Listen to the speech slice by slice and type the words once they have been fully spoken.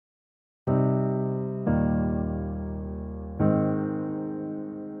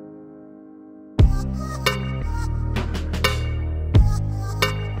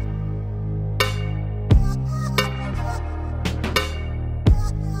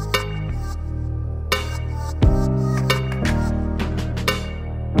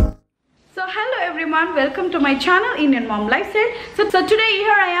everyone, welcome to my channel Indian Mom Lifestyle. So today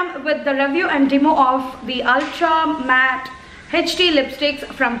here I am with the review and demo of the Ultra Matte HD lipsticks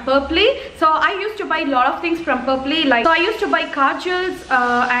from Purplle. So I used to buy a lot of things from Purplle, I used to buy kajals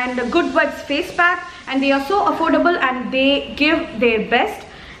and Good Vibes face pack, and they are so affordable and they give their best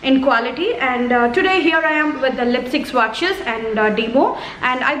in quality. And today here I am with the lipstick swatches and demo,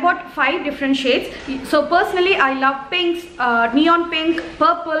 and I bought 5 different shades. So personally I love pinks, neon pink,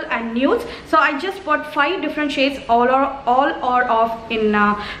 purple and nudes. So I just bought 5 different shades, all are of in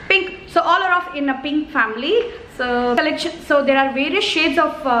pink. So all are of in a pink family. So collection. So there are various shades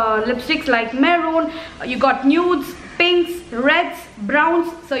of lipsticks like maroon, you got nudes, pinks, reds, browns.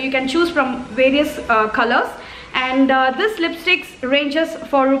 So you can choose from various colors. And this lipsticks ranges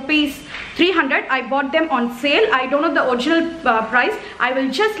for rupees 300. I bought them on sale. I don't know the original price. I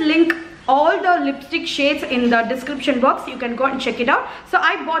will just link all the lipstick shades in the description box. You can go and check it out. So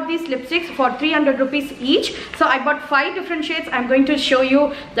I bought these lipsticks for 300 rupees each. So I bought 5 different shades. I'm going to show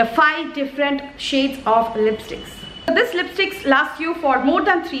you the 5 different shades of lipsticks. This lipsticks lasts you for more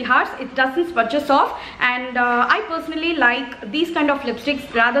than 3 hours. It doesn't smudges off, and I personally like these kind of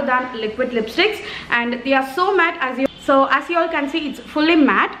lipsticks rather than liquid lipsticks, and they are so matte as you all can see. It's fully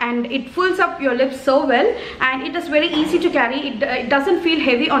matte and it fills up your lips so well, and it is very easy to carry. It doesn't feel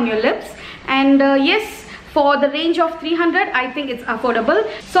heavy on your lips, and yes, for the range of 300 I think it's affordable.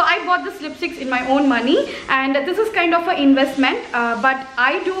 So I bought this lipsticks in my own money, and this is kind of an investment, but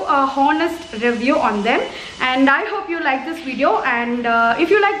I do a honest review on them, and I hope you like this video. And if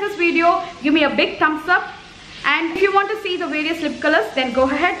you like this video, give me a big thumbs up, and if you want to see the various lip colors, then go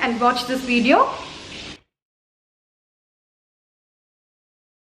ahead and watch this video.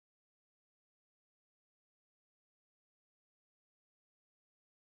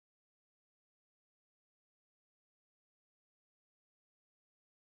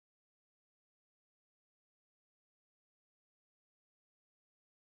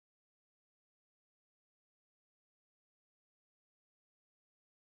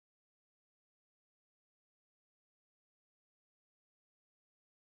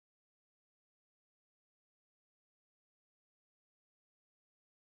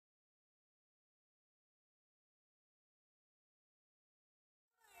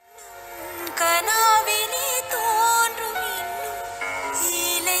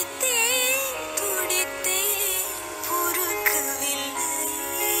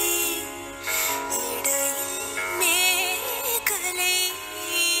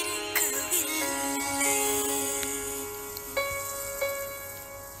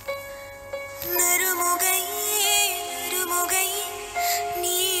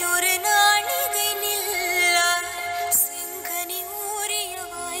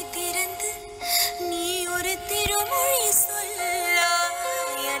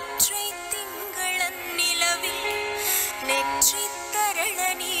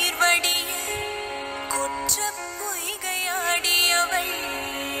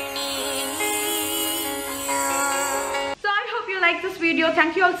 This video.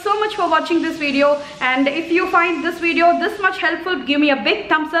 Thank you all so much for watching this video, and if you find this video this much helpful, give me a big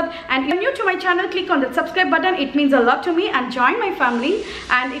thumbs up, and if you're new to my channel, click on the subscribe button. It means a lot to me, and join my family,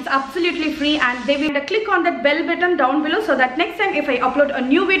 and it's absolutely free. And they will click on that bell button down below, so that next time if I upload a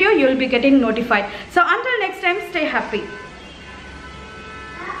new video, you'll be getting notified. So until next time, stay happy.